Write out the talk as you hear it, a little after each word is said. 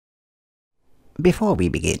Before we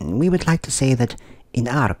begin, we would like to say that, in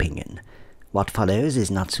our opinion, what follows is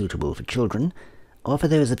not suitable for children, or for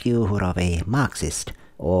those of you who are of a Marxist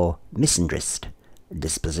or misandrist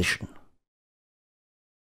disposition.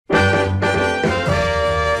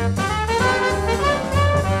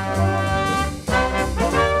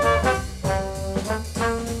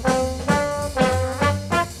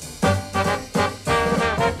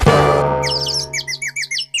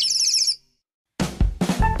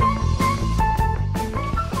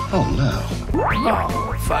 Oh, no.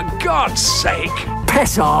 Oh, for God's sake!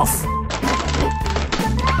 Piss off!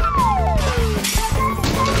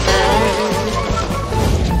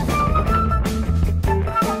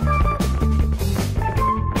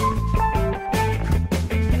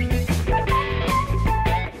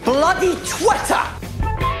 Bloody Twitter!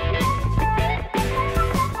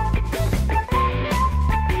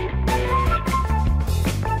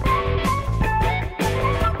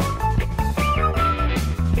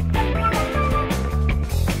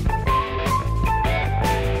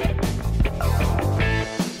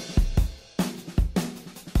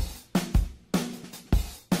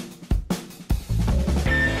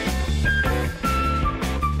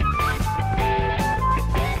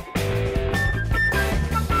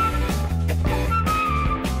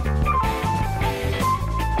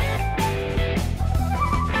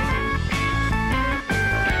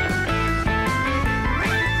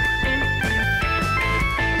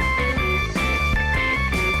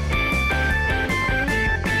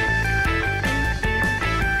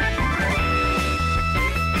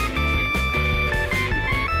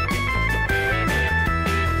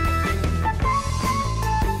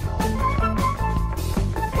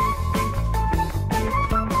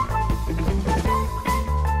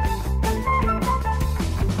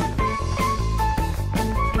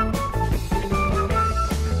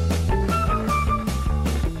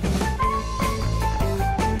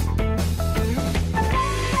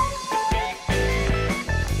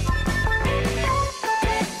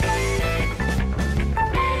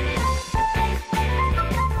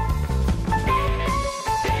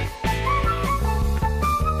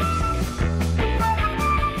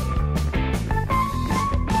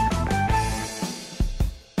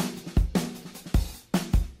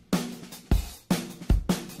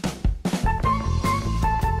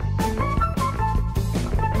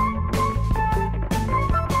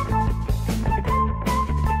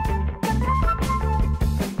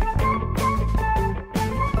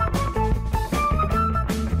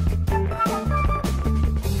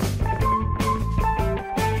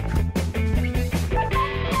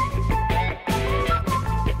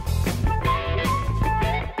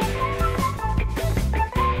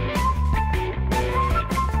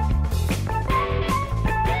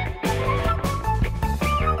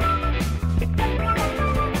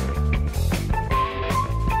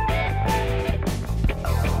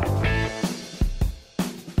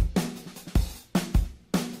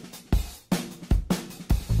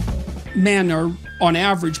 Men are, on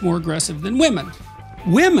average, more aggressive than women.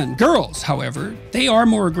 Women, girls, however, they are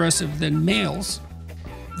more aggressive than males.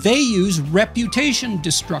 They use reputation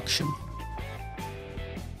destruction.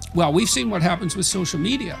 Well, we've seen what happens with social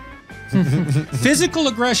media. Physical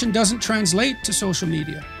aggression doesn't translate to social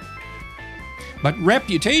media. But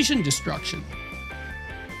reputation destruction,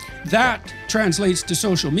 that translates to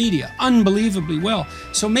social media unbelievably well.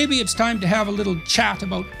 So maybe it's time to have a little chat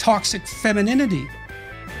about toxic femininity.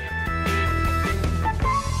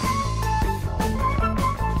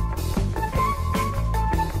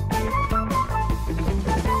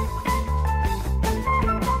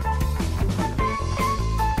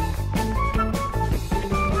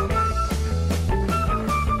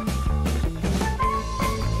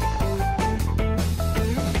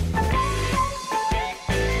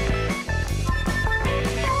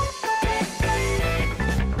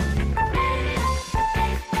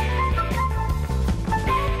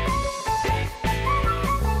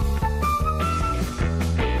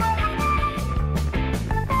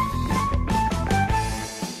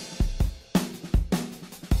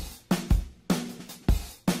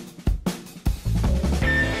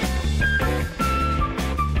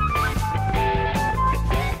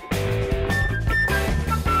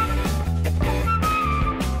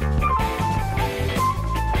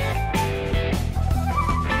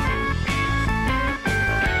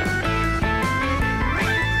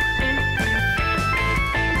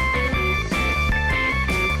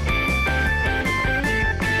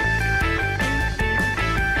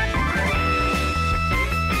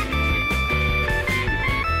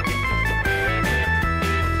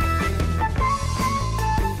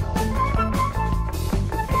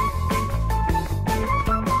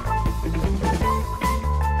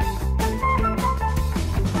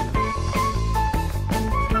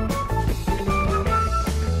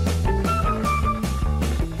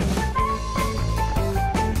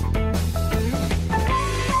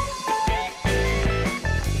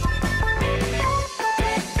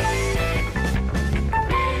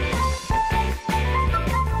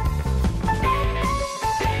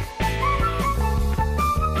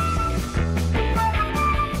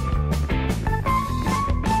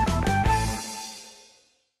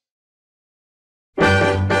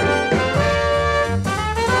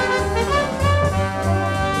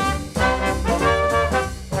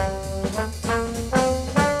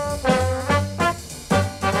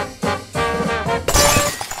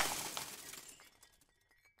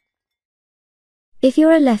 If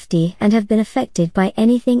you're a lefty and have been affected by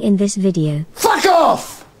anything in this video, Fuck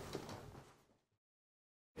off!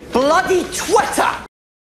 Bloody Twitter!